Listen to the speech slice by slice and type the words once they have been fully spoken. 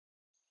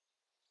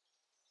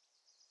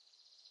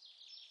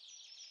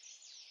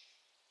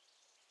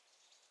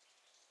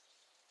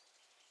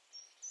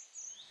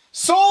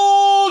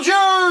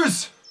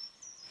Soldiers!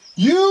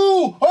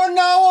 You are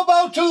now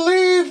about to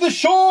leave the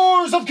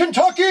shores of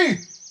Kentucky.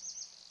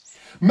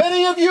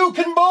 Many of you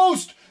can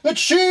boast that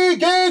she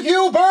gave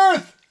you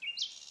birth.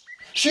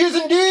 She is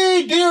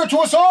indeed dear to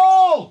us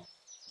all.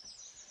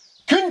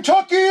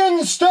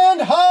 Kentuckians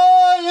stand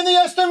high in the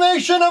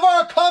estimation of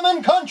our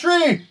common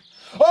country,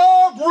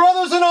 our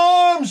brothers in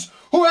arms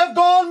who have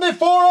gone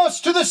before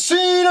us to the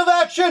scene of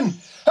action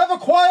have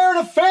acquired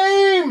a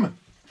fame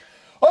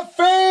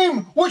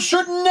which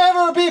should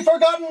never be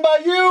forgotten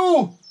by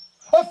you,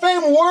 a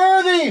fame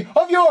worthy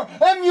of your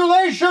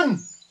emulation.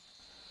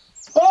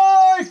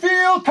 I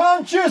feel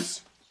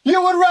conscious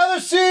you would rather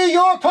see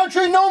your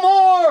country no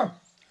more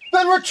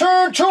than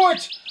return to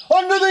it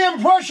under the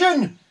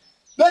impression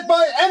that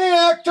by any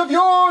act of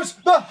yours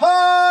the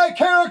high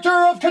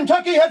character of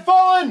Kentucky had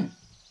fallen.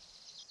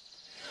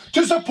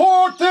 To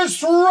support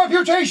this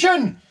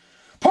reputation,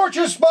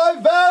 purchased by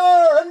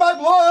valor and by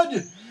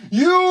blood,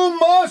 you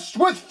must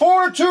with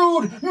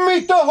fortitude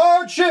meet the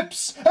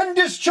hardships and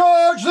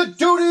discharge the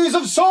duties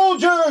of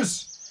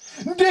soldiers.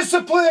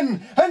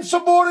 Discipline and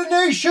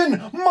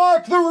subordination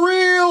mark the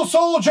real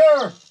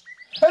soldier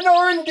and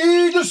are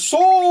indeed the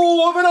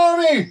soul of an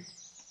army.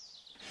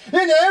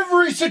 In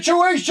every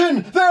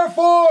situation,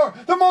 therefore,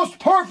 the most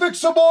perfect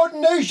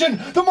subordination,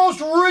 the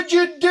most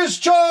rigid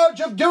discharge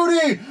of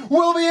duty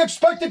will be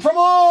expected from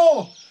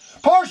all.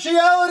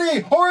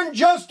 Partiality or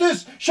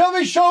injustice shall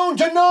be shown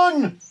to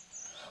none.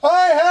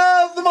 I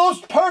have the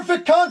most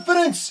perfect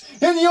confidence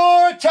in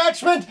your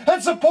attachment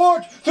and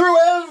support through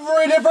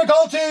every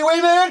difficulty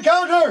we may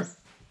encounter.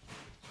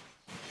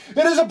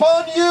 It is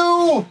upon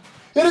you,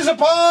 it is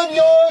upon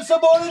your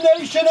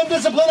subordination and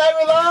discipline I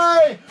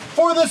rely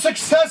for the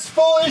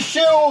successful issue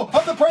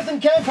of the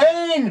present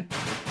campaign.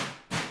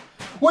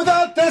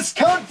 Without this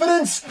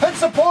confidence and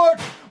support,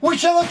 we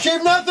shall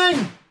achieve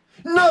nothing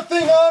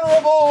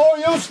honorable or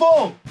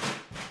useful.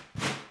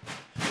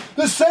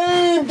 The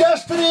same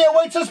destiny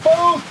awaits us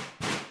both.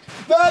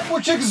 That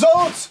which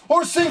exalts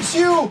or sinks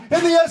you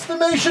in the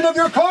estimation of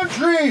your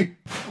country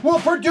will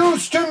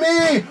produce to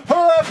me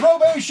her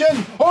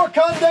approbation or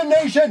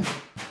condemnation.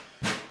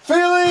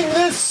 Feeling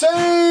this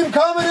same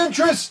common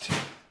interest,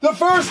 the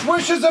first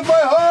wishes of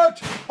my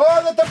heart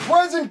are that the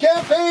present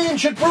campaign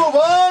should prove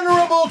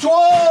honorable to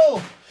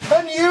all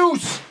and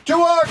use to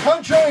our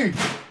country.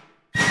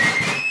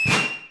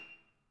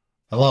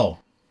 Hello.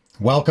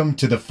 Welcome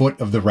to The Foot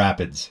of the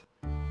Rapids,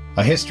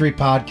 a history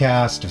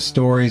podcast of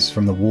stories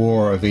from the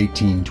War of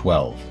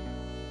 1812.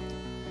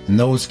 And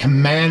those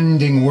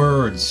commanding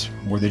words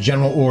were the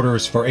general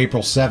orders for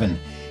April 7,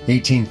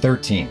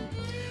 1813,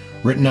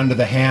 written under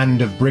the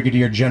hand of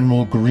Brigadier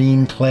General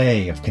Green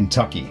Clay of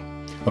Kentucky.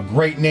 A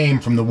great name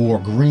from the war,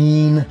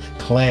 Green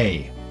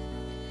Clay.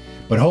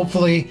 But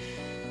hopefully,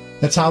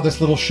 that's how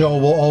this little show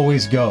will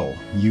always go,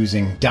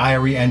 using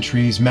diary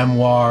entries,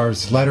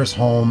 memoirs, letters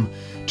home,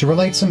 to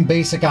relate some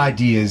basic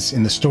ideas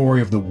in the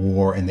story of the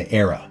war and the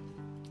era.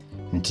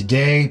 And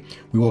today,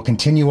 we will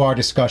continue our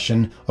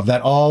discussion of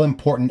that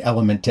all-important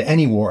element to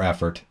any war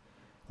effort,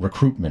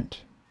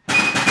 recruitment.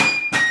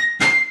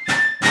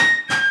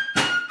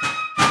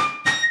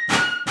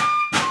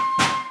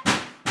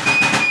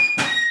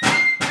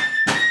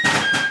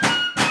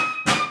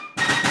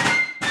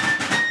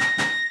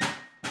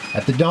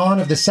 At the dawn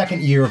of the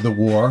second year of the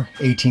war,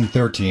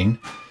 1813,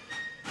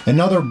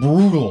 another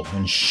brutal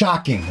and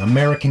shocking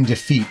American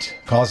defeat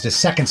caused a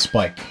second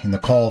spike in the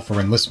call for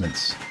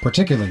enlistments,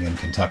 particularly in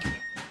Kentucky.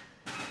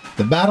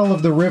 The Battle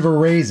of the River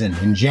Raisin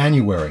in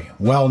January,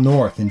 well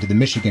north into the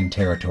Michigan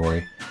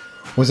Territory,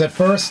 was at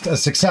first a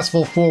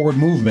successful forward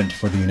movement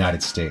for the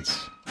United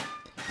States.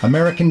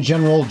 American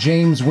General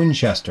James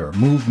Winchester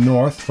moved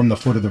north from the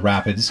foot of the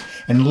rapids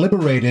and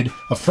liberated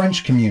a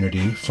French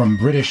community from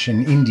British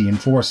and Indian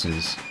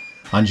forces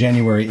on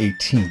January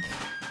 18th.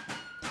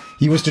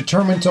 He was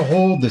determined to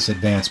hold this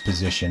advanced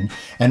position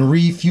and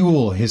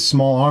refuel his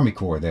small army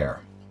corps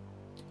there.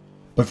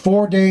 But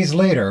 4 days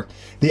later,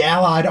 the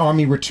Allied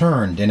army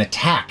returned and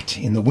attacked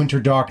in the winter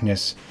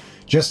darkness,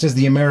 just as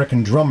the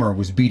American drummer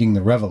was beating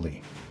the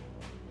reveille.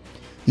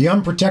 The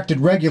unprotected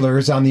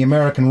regulars on the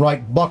American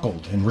right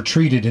buckled and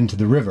retreated into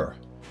the river.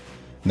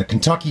 And the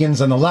Kentuckians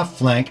on the left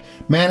flank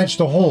managed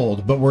to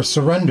hold, but were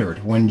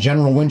surrendered when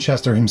General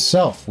Winchester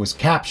himself was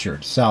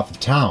captured south of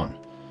town.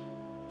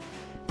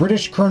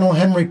 British Colonel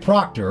Henry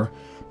Proctor,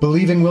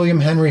 believing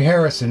William Henry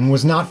Harrison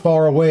was not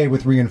far away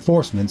with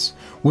reinforcements,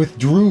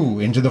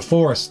 withdrew into the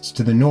forests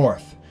to the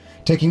north,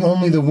 taking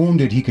only the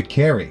wounded he could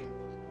carry.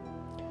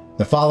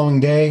 The following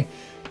day,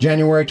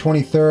 January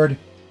 23rd,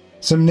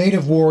 some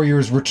native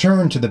warriors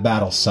returned to the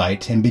battle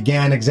site and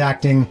began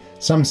exacting,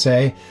 some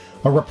say,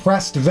 a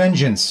repressed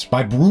vengeance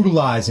by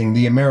brutalizing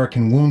the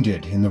American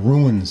wounded in the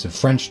ruins of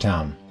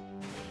Frenchtown.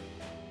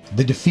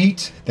 The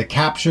defeat, the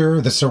capture,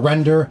 the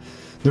surrender,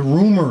 the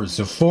rumors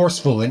of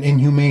forceful and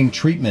inhumane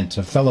treatment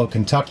of fellow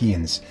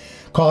Kentuckians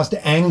caused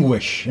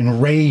anguish and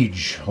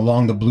rage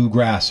along the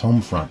bluegrass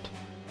home front.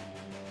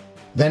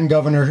 Then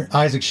Governor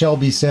Isaac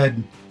Shelby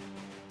said,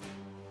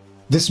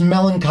 This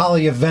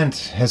melancholy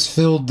event has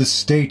filled the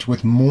state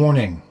with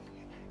mourning,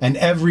 and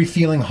every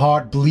feeling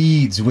heart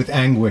bleeds with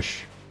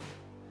anguish.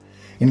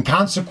 In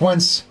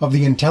consequence of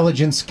the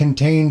intelligence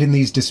contained in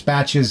these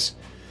dispatches,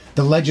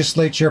 the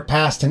legislature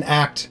passed an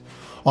act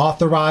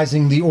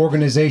authorizing the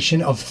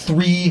organization of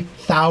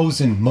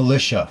 3,000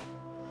 militia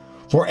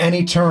for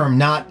any term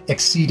not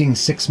exceeding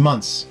 6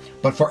 months,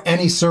 but for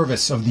any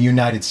service of the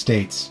United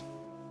States.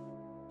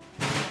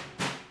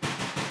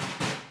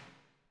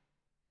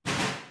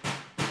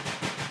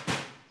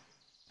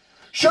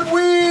 Should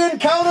we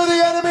encounter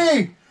the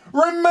enemy,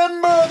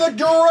 remember the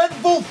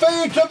dreadful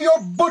fate of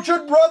your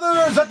butchered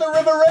brothers at the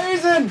River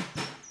Raisin.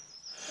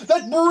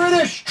 That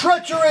British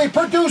treachery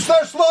produced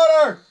their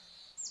slaughter.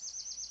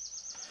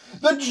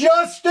 The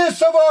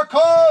justice of our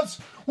cause,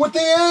 with the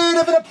aid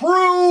of an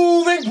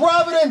approving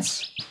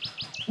providence,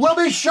 will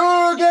be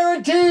sure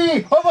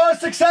guarantee of our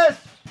success.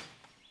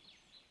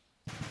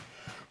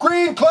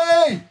 Green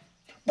Clay,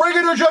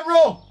 Brigadier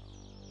General.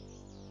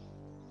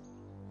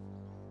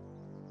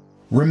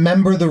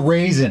 Remember the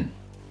Raisin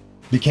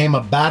became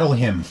a battle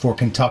hymn for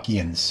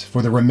Kentuckians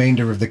for the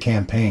remainder of the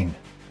campaign.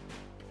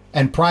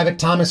 And Private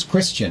Thomas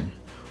Christian,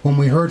 whom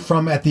we heard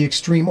from at the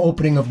extreme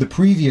opening of the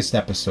previous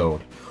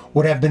episode,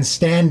 would have been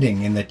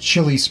standing in the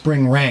chilly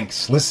spring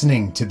ranks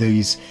listening to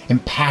these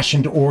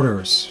impassioned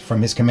orders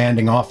from his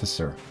commanding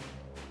officer.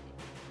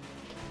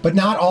 But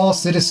not all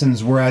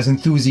citizens were as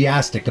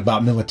enthusiastic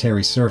about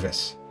military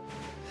service.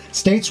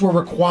 States were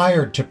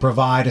required to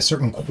provide a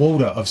certain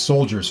quota of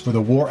soldiers for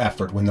the war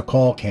effort when the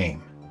call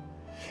came.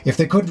 If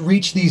they couldn't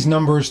reach these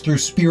numbers through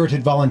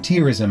spirited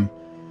volunteerism,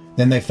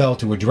 then they fell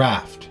to a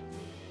draft.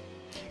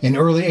 In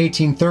early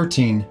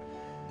 1813,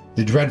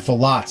 the dreadful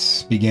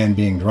lots began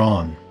being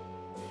drawn.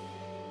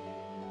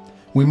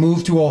 We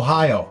move to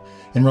Ohio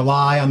and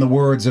rely on the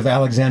words of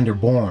Alexander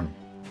Bourne.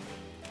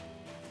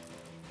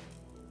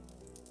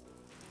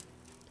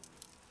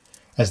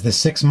 As the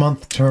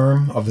 6-month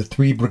term of the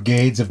 3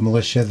 brigades of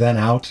militia then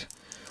out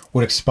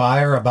would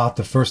expire about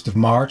the 1st of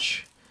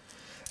March,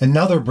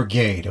 another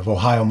brigade of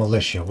Ohio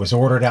militia was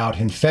ordered out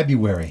in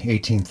February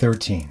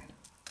 1813.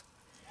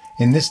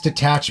 In this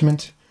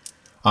detachment,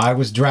 I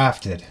was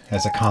drafted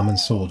as a common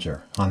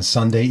soldier on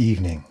Sunday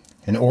evening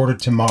and ordered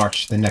to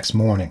march the next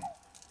morning.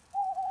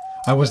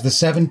 I was the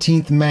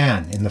 17th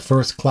man in the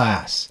first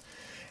class,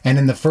 and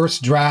in the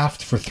first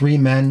draft for 3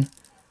 men,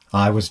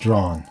 I was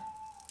drawn.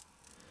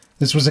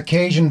 This was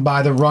occasioned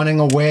by the running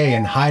away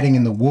and hiding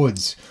in the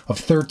woods of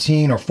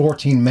 13 or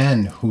 14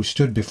 men who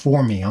stood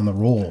before me on the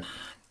roll.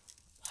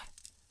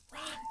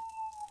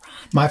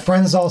 My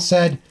friends all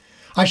said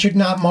I should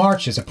not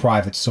march as a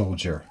private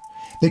soldier.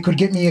 They could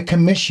get me a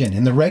commission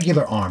in the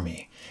regular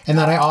army, and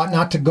that I ought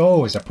not to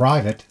go as a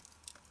private.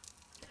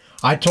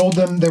 I told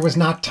them there was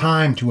not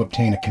time to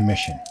obtain a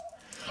commission.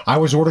 I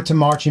was ordered to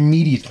march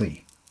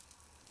immediately.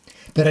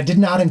 That I did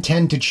not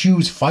intend to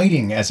choose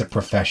fighting as a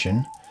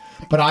profession,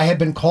 but I had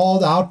been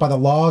called out by the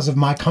laws of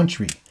my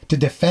country to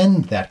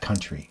defend that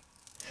country.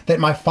 That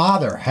my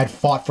father had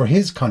fought for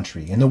his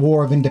country in the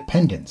War of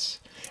Independence,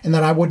 and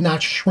that I would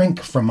not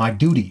shrink from my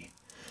duty,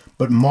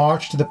 but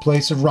march to the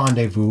place of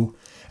rendezvous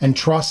and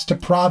trust to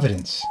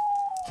Providence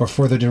for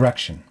further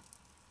direction.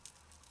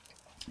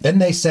 Then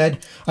they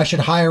said I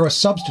should hire a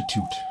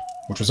substitute,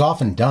 which was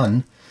often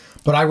done,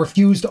 but I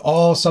refused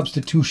all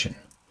substitution,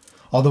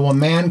 although a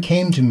man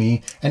came to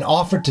me and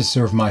offered to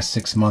serve my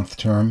 6-month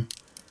term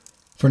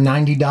for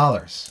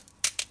 $90.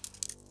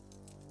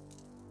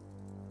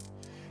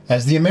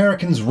 As the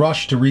Americans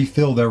rushed to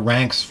refill their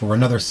ranks for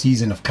another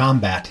season of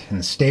combat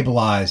and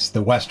stabilize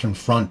the Western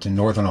Front in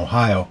northern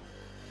Ohio,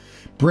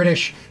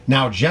 British,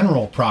 now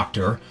General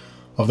Proctor,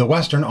 of the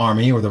Western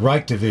Army or the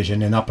Reich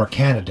Division in Upper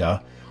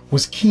Canada,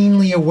 was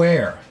keenly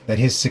aware that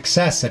his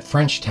success at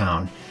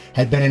Frenchtown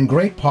had been in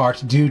great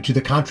part due to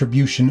the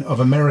contribution of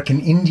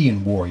American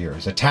Indian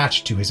warriors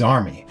attached to his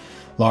army,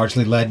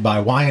 largely led by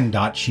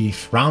Wyandot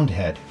chief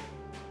Roundhead.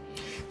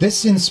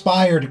 This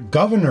inspired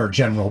Governor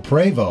General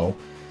Prevost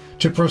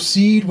to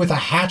proceed with a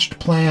hatched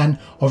plan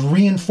of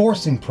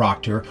reinforcing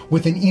Proctor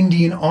with an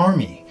Indian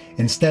army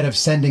instead of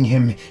sending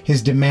him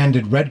his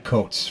demanded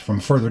redcoats from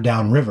further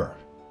downriver.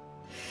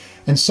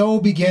 And so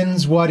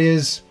begins what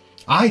is,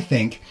 I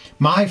think,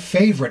 my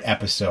favorite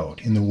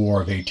episode in the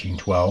War of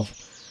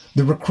 1812,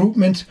 the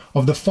recruitment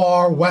of the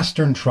far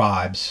western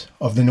tribes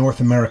of the North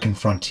American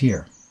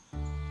frontier.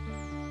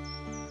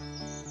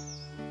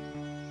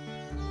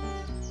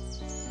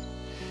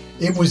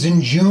 It was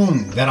in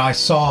June that I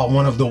saw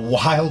one of the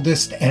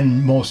wildest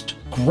and most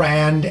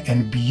grand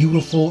and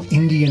beautiful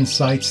Indian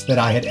sights that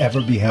I had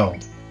ever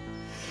beheld.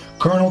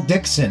 Colonel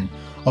Dixon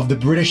of the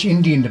British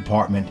Indian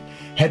Department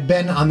had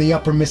been on the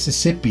upper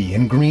Mississippi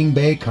and Green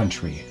Bay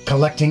country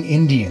collecting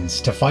Indians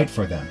to fight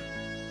for them.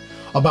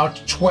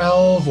 About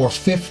 12 or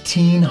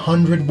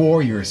 1,500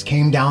 warriors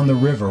came down the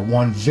river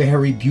one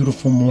very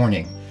beautiful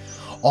morning,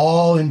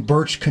 all in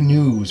birch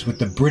canoes with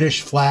the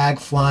British flag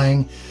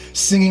flying,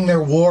 singing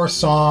their war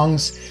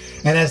songs,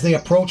 and as they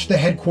approached the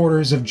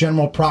headquarters of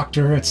General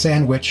Proctor at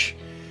Sandwich,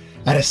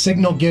 at a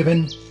signal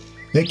given,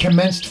 They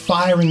commenced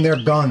firing their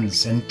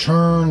guns and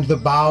turned the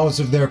bows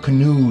of their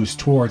canoes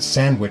towards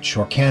Sandwich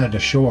or Canada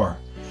shore,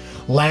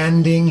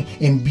 landing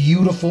in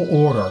beautiful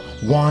order,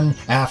 one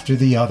after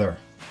the other.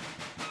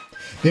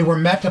 They were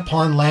met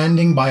upon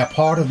landing by a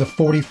part of the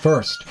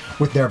 41st,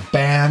 with their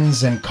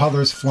bands and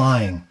colors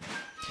flying.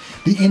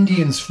 The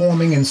Indians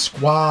forming in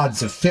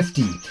squads of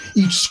 50,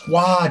 each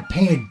squad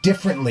painted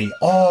differently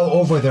all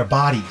over their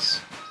bodies.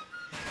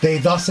 They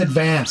thus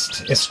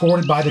advanced,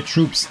 escorted by the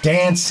troops,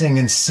 dancing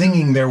and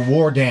singing their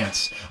war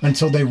dance,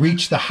 until they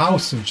reached the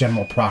house of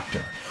General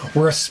Proctor,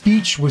 where a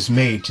speech was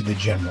made to the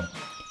general,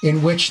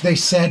 in which they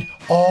said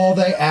all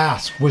they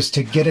asked was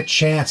to get a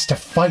chance to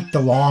fight the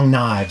Long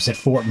Knives at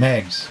Fort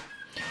Meigs.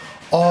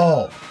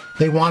 All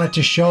they wanted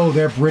to show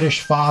their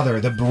British father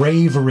the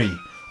bravery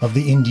of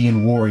the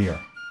Indian warrior.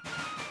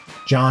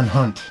 John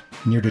Hunt,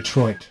 near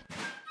Detroit.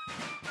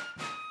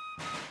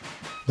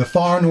 The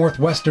far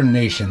northwestern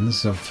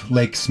nations of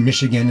Lakes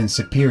Michigan and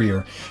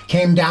Superior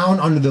came down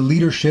under the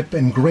leadership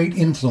and great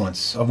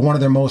influence of one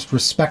of their most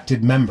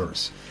respected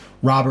members,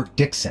 Robert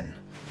Dixon,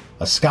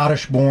 a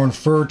Scottish-born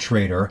fur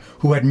trader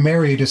who had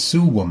married a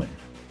Sioux woman.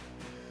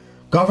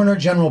 Governor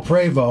General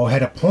Prevost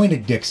had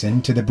appointed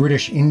Dixon to the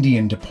British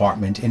Indian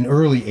Department in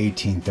early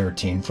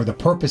 1813 for the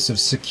purpose of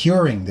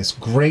securing this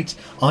great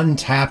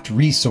untapped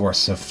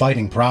resource of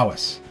fighting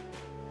prowess.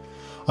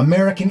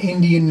 American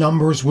Indian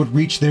numbers would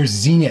reach their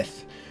zenith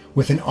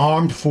with an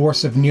armed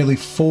force of nearly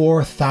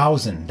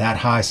 4,000 that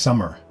high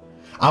summer,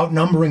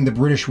 outnumbering the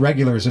British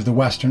regulars of the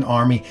Western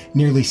Army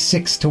nearly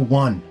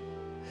 6-1.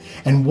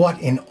 And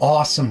what an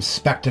awesome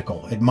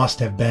spectacle it must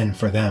have been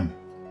for them.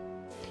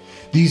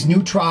 These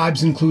new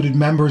tribes included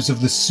members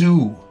of the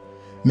Sioux,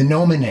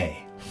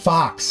 Menominee,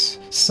 Fox,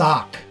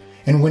 Sauk,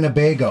 and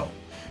Winnebago,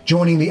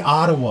 joining the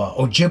Ottawa,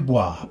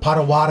 Ojibwa,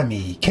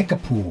 Potawatomi,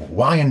 Kickapoo,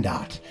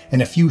 Wyandot,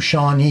 and a few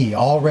Shawnee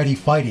already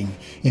fighting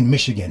in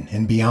Michigan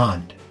and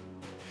beyond.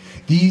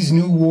 These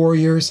new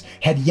warriors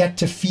had yet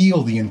to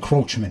feel the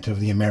encroachment of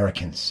the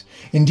Americans.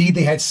 Indeed,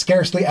 they had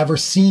scarcely ever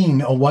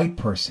seen a white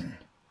person.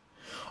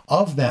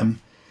 Of them,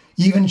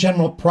 even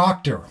General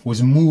Proctor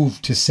was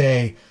moved to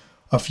say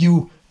a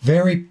few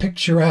very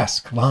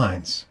picturesque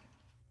lines.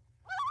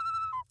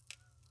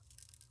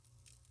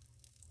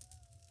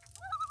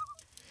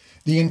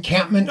 The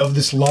encampment of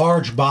this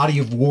large body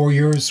of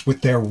warriors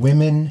with their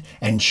women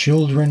and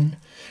children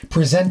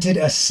presented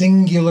a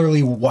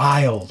singularly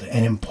wild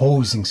and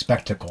imposing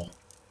spectacle.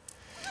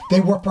 They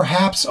were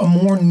perhaps a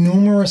more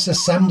numerous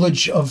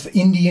assemblage of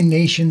Indian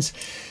nations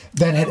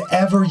than had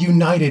ever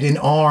united in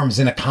arms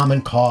in a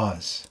common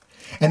cause,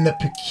 and the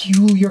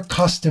peculiar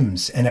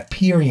customs and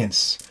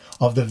appearance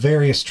of the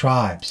various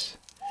tribes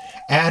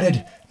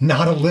added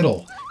not a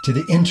little to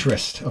the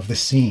interest of the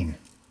scene.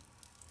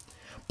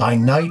 By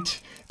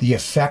night, the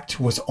effect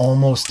was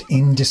almost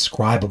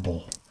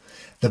indescribable.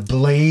 The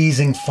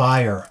blazing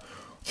fire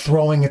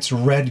throwing its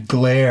red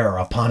glare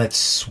upon its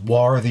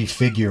swarthy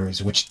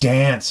figures, which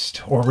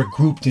danced or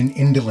regrouped in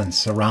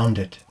indolence around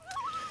it.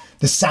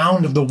 The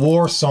sound of the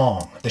war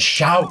song, the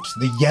shout,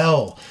 the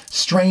yell,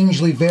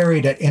 strangely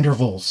varied at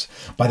intervals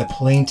by the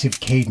plaintive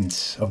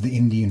cadence of the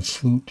Indian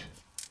flute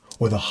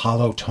or the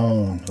hollow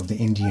tone of the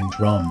Indian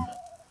drum.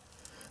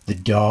 The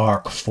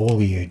dark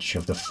foliage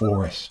of the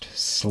forest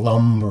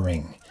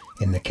slumbering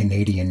in the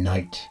Canadian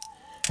night,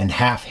 and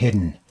half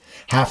hidden,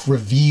 half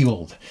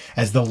revealed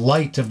as the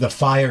light of the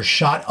fire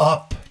shot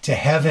up to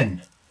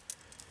heaven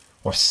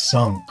or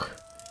sunk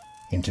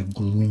into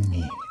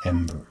gloomy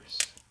embers.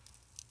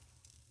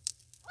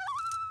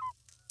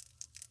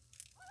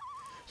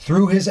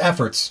 Through his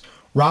efforts,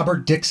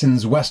 Robert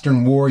Dixon's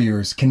Western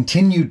warriors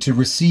continued to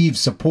receive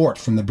support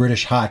from the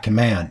British High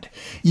Command,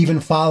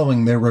 even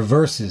following their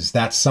reverses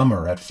that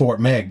summer at Fort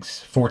Meigs,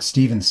 Fort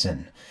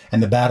Stephenson,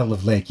 and the Battle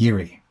of Lake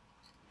Erie.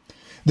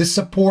 This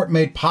support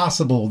made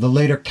possible the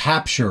later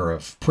capture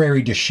of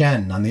Prairie du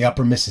Chien on the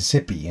upper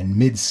Mississippi in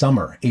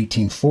midsummer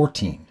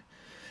 1814,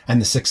 and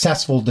the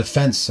successful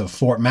defense of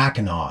Fort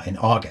Mackinac in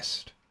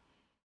August.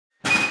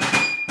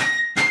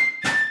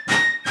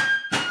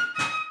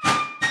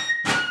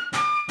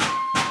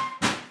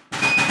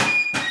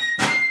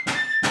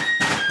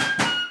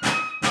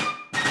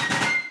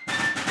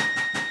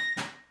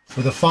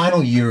 For the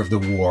final year of the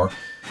war,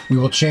 we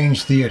will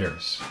change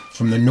theaters,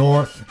 from the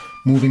north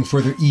moving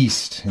further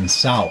east and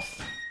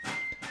south.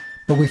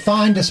 But we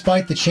find,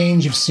 despite the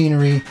change of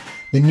scenery,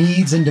 the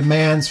needs and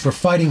demands for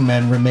fighting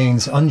men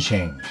remains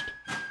unchanged.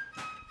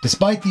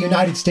 Despite the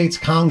United States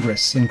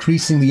Congress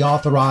increasing the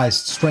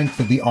authorized strength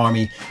of the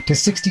Army to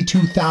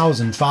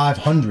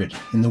 62,500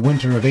 in the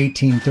winter of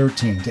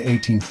 1813 to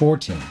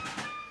 1814,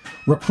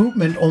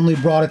 recruitment only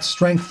brought its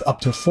strength up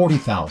to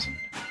 40,000.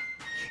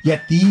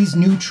 Yet these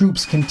new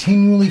troops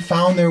continually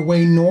found their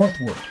way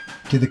northward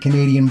to the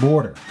Canadian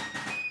border.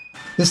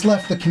 This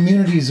left the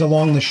communities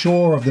along the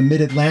shore of the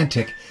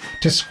mid-Atlantic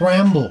to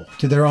scramble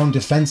to their own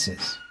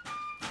defenses.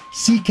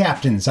 Sea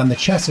captains on the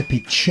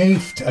Chesapeake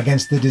chafed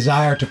against the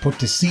desire to put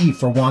to sea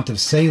for want of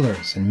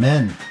sailors and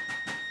men.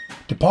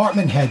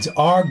 Department heads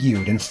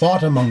argued and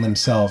fought among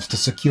themselves to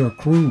secure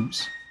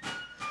crews.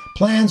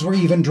 Plans were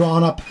even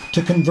drawn up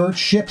to convert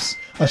ships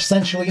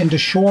essentially into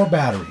shore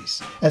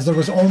batteries, as there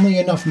was only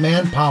enough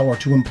manpower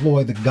to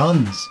employ the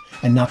guns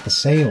and not the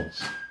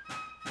sails.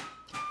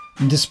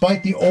 And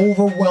despite the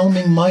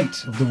overwhelming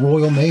might of the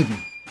Royal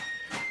Navy,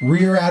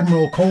 Rear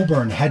Admiral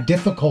Cockburn had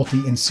difficulty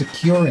in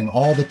securing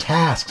all the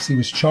tasks he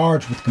was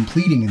charged with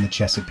completing in the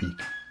Chesapeake,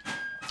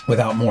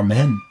 without more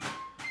men.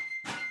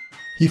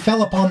 He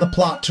fell upon the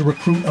plot to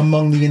recruit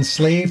among the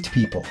enslaved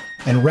people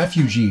and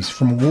refugees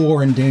from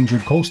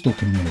war-endangered coastal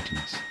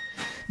communities.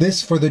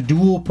 This for the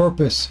dual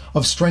purpose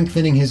of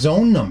strengthening his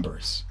own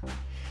numbers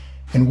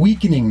and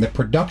weakening the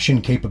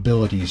production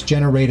capabilities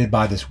generated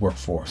by this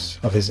workforce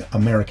of his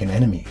American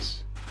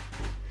enemies.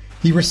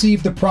 He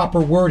received the proper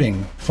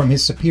wording from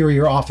his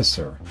superior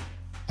officer,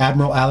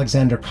 Admiral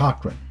Alexander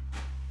Cochrane.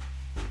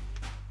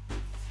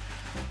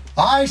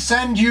 I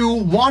send you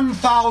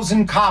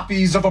 1,000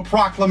 copies of a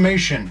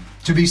proclamation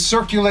to be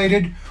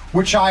circulated,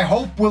 which I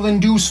hope will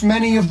induce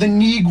many of the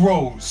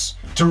Negroes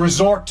to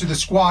resort to the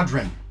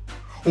squadron,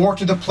 or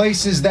to the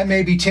places that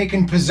may be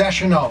taken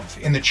possession of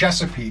in the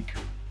Chesapeake.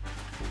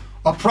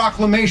 A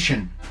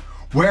proclamation,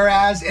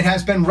 whereas it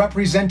has been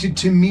represented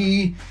to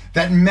me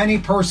that many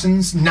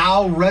persons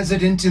now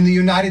resident in the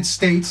United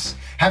States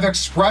have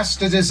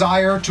expressed a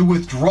desire to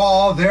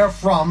withdraw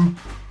therefrom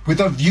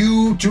with a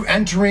view to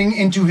entering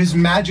into His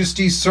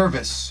Majesty's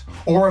service,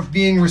 or of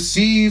being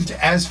received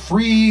as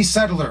free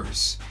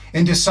settlers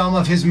into some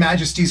of His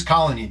Majesty's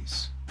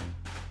colonies.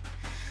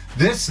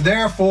 This,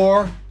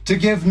 therefore, to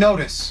give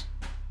notice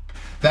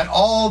that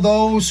all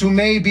those who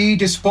may be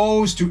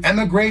disposed to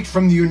emigrate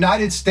from the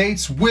United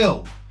States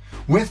will,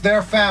 with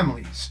their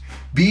families,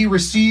 be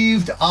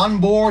received on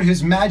board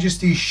His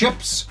Majesty's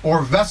ships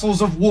or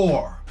vessels of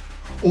war,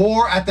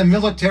 or at the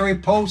military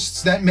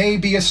posts that may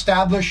be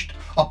established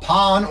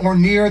upon or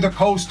near the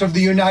coast of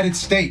the United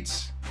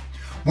States,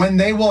 when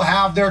they will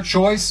have their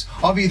choice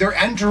of either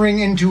entering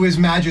into His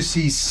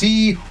Majesty's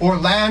sea or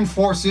land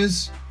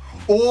forces,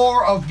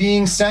 or of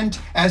being sent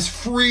as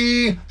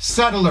free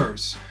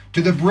settlers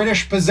to the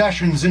British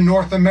possessions in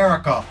North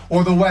America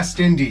or the West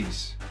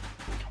Indies,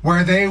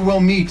 where they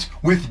will meet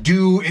with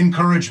due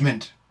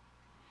encouragement.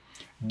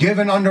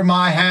 Given under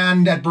my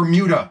hand at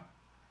Bermuda.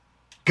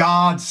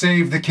 God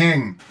save the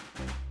King.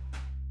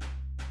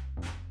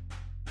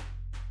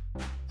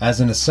 As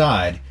an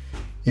aside,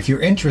 if your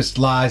interest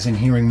lies in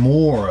hearing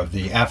more of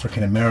the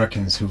African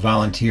Americans who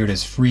volunteered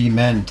as free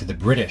men to the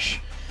British,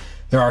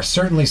 there are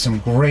certainly some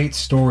great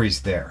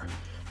stories there.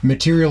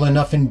 Material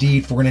enough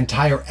indeed for an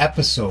entire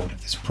episode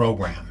of this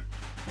program.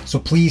 So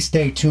please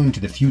stay tuned to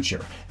the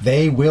future.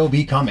 They will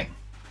be coming.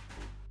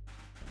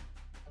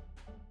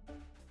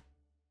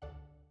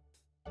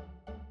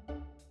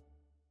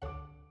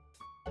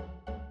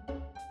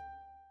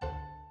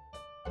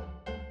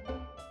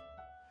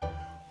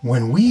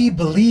 When we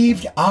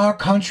believed our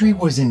country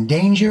was in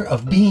danger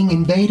of being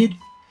invaded,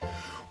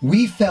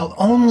 we felt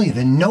only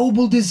the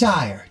noble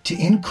desire to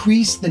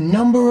increase the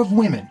number of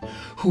women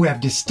who have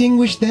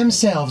distinguished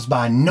themselves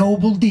by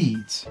noble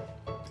deeds.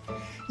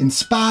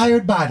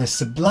 Inspired by the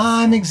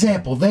sublime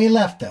example they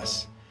left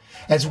us,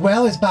 as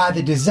well as by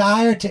the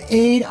desire to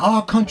aid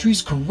our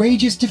country's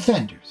courageous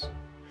defenders,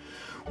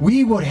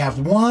 we would have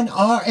won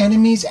our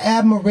enemies'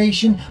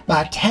 admiration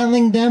by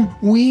telling them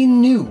we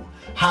knew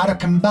how to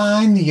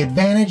combine the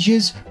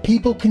advantages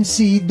people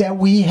concede that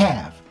we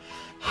have: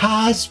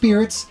 high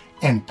spirits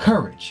and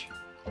courage.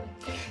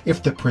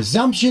 If the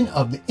presumption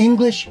of the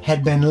English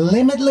had been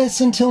limitless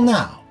until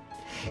now,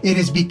 it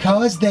is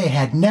because they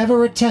had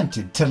never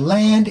attempted to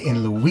land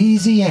in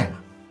Louisiana.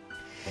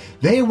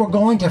 They were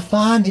going to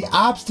find the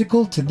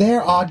obstacle to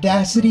their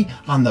audacity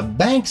on the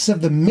banks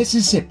of the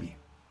Mississippi.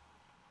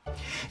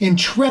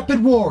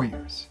 Intrepid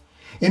warriors,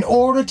 in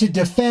order to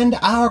defend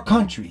our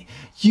country,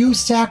 you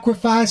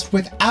sacrificed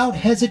without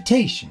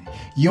hesitation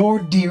your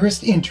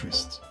dearest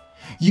interests.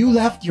 You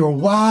left your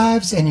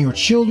wives and your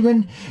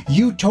children.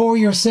 You tore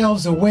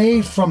yourselves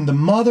away from the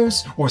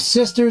mothers or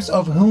sisters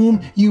of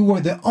whom you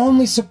were the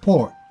only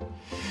support.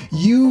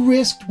 You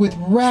risked with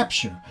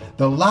rapture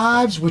the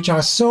lives which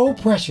are so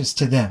precious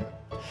to them.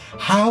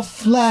 How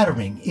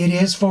flattering it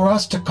is for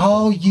us to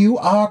call you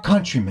our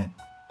countrymen.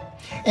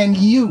 And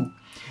you,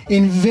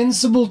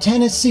 invincible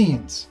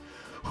Tennesseans,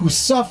 who,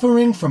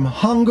 suffering from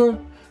hunger,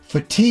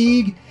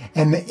 fatigue,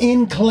 and the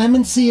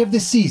inclemency of the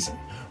season,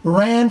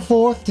 ran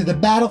forth to the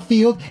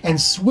battlefield and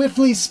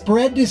swiftly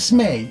spread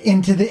dismay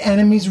into the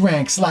enemy's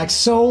ranks like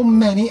so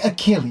many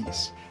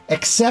Achilles,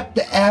 accept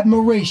the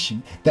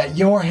admiration that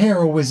your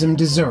heroism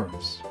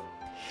deserves.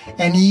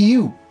 And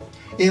you,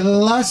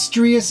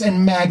 illustrious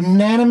and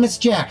magnanimous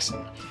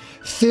Jackson,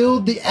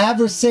 filled the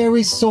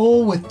adversary's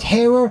soul with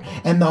terror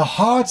and the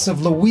hearts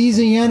of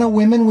Louisiana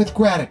women with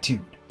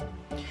gratitude.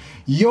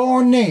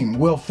 Your name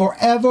will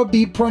forever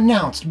be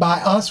pronounced by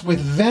us with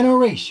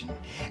veneration,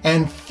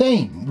 and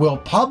fame will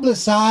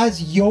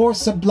publicize your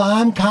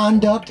sublime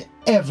conduct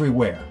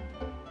everywhere.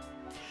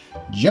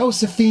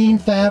 Josephine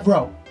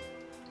Favreau.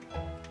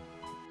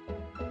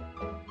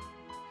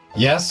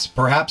 Yes,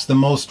 perhaps the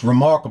most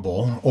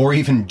remarkable, or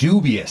even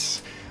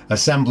dubious,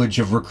 assemblage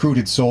of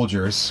recruited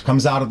soldiers,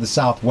 comes out of the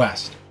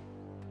Southwest.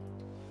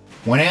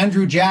 When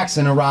Andrew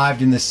Jackson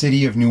arrived in the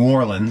city of New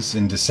Orleans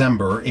in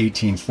December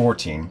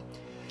 1814,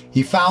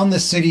 he found the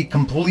city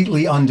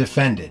completely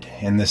undefended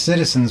and the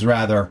citizens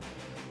rather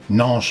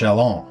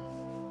nonchalant.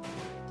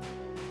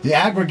 The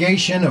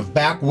aggregation of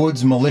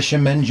backwoods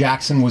militiamen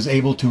Jackson was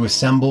able to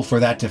assemble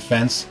for that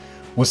defense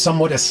was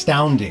somewhat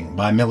astounding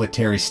by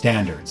military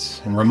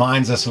standards and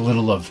reminds us a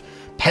little of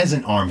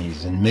peasant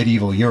armies in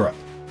medieval Europe.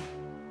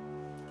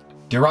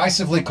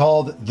 Derisively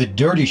called the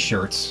Dirty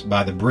Shirts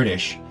by the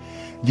British,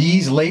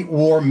 these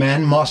late-war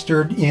men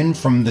mustered in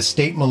from the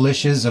state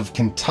militias of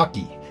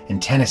Kentucky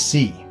and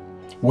Tennessee,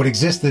 what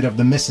existed of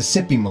the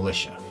Mississippi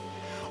militia,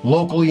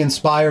 locally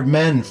inspired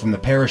men from the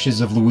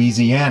parishes of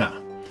Louisiana,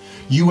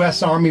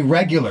 U.S. Army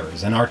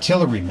regulars and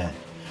artillerymen,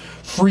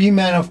 free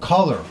men of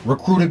color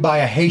recruited by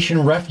a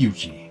Haitian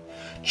refugee,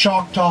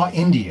 Choctaw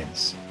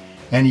Indians,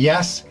 and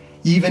yes,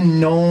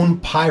 even known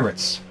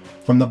pirates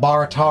from the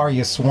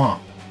Barataria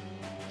Swamp.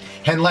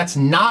 And let's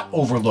not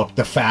overlook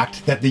the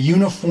fact that the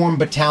uniformed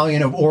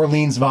battalion of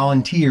Orleans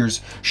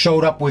Volunteers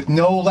showed up with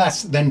no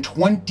less than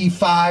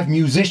 25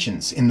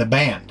 musicians in the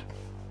band.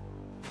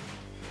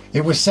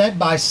 It was said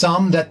by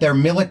some that their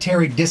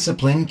military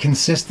discipline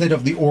consisted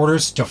of the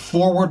orders to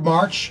forward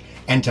march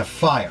and to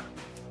fire.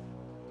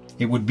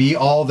 It would be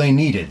all they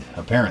needed,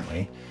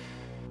 apparently.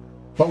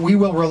 But we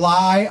will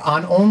rely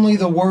on only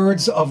the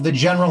words of the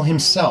general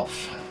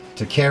himself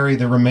to carry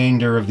the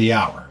remainder of the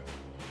hour.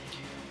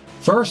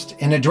 First,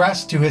 an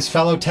address to his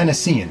fellow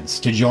Tennesseans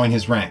to join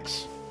his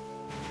ranks.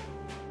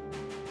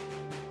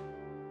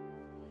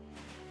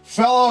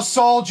 Fellow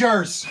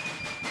soldiers,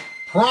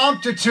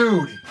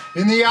 promptitude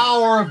in the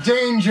hour of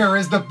danger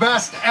is the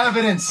best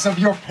evidence of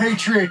your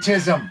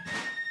patriotism.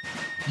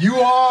 You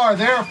are,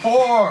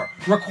 therefore,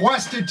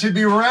 requested to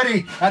be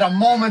ready at a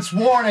moment's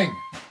warning.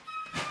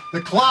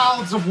 The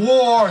clouds of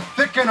war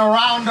thicken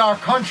around our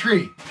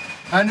country,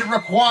 and it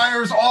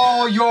requires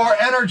all your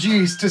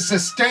energies to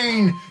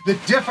sustain the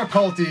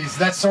difficulties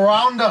that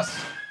surround us.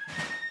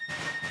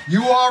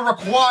 You are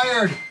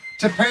required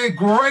to pay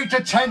great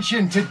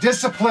attention to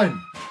discipline.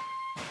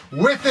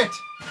 With it,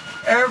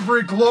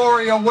 every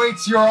glory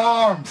awaits your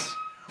arms.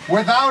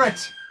 Without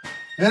it,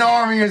 an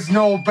army is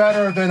no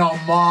better than a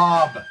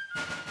mob.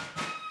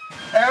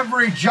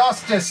 Every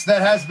justice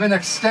that has been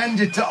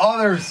extended to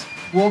others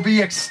will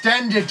be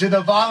extended to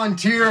the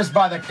volunteers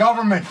by the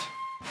government.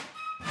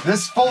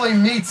 This fully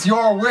meets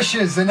your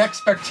wishes and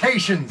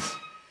expectations,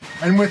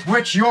 and with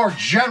which your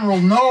general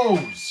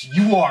knows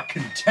you are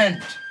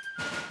content.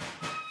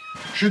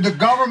 Should the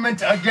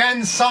government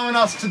again summon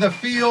us to the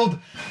field,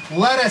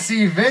 let us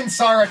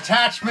evince our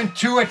attachment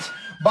to it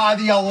by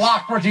the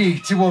alacrity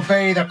to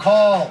obey the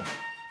call.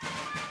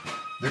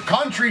 The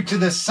country to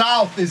the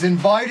south is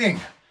inviting.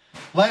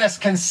 Let us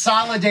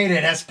consolidate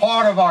it as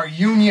part of our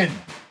union.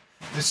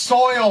 The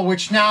soil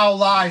which now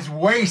lies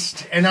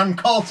waste and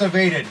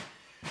uncultivated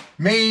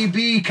may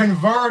be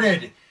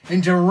converted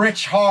into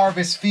rich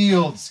harvest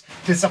fields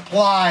to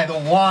supply the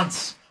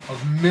wants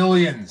of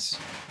millions.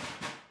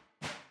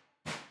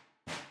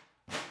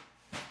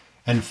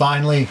 And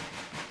finally,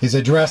 his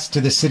address to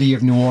the city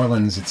of New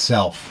Orleans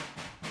itself.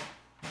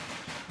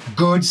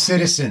 Good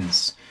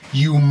citizens,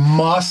 you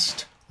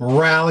must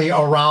rally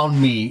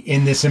around me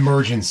in this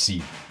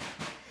emergency.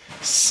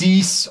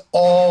 Cease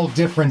all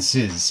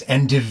differences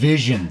and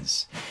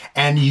divisions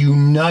and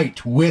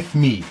unite with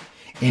me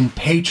in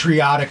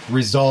patriotic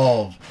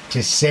resolve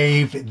to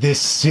save this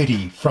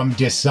city from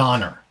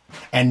dishonor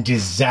and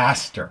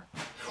disaster,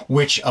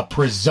 which a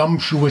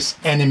presumptuous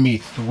enemy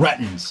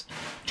threatens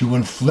to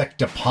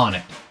inflict upon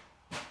it.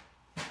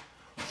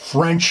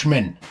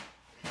 Frenchmen,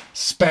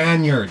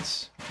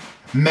 Spaniards,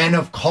 men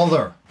of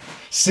color,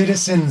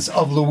 citizens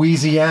of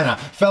Louisiana,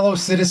 fellow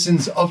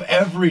citizens of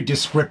every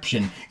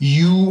description,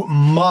 you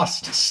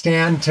must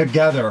stand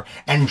together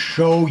and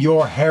show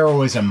your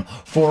heroism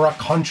for a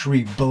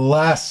country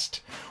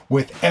blessed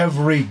with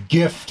every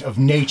gift of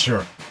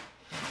nature,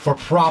 for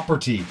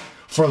property,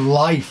 for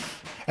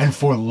life, and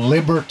for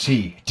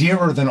liberty,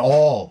 dearer than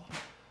all,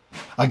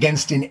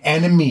 against an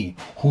enemy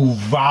who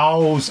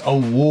vows a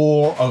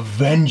war of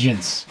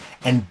vengeance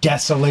and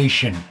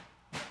desolation,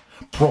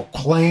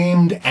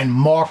 proclaimed and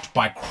marked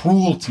by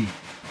cruelty,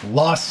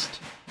 lust,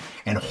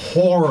 and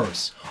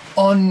horrors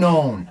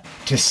unknown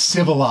to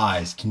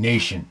civilized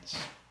nations.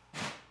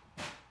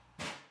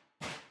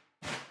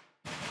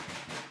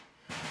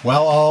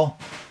 Well, all,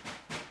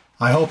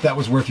 I hope that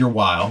was worth your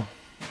while.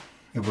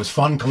 It was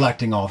fun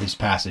collecting all these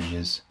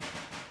passages.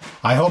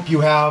 I hope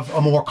you have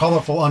a more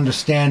colorful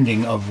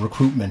understanding of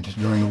recruitment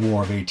during the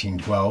War of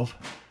 1812.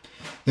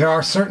 There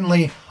are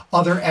certainly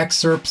other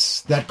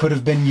excerpts that could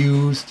have been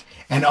used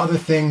and other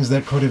things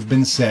that could have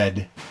been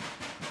said,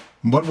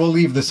 but we'll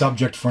leave the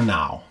subject for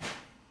now.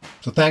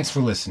 So thanks for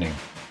listening.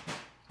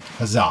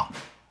 Huzzah.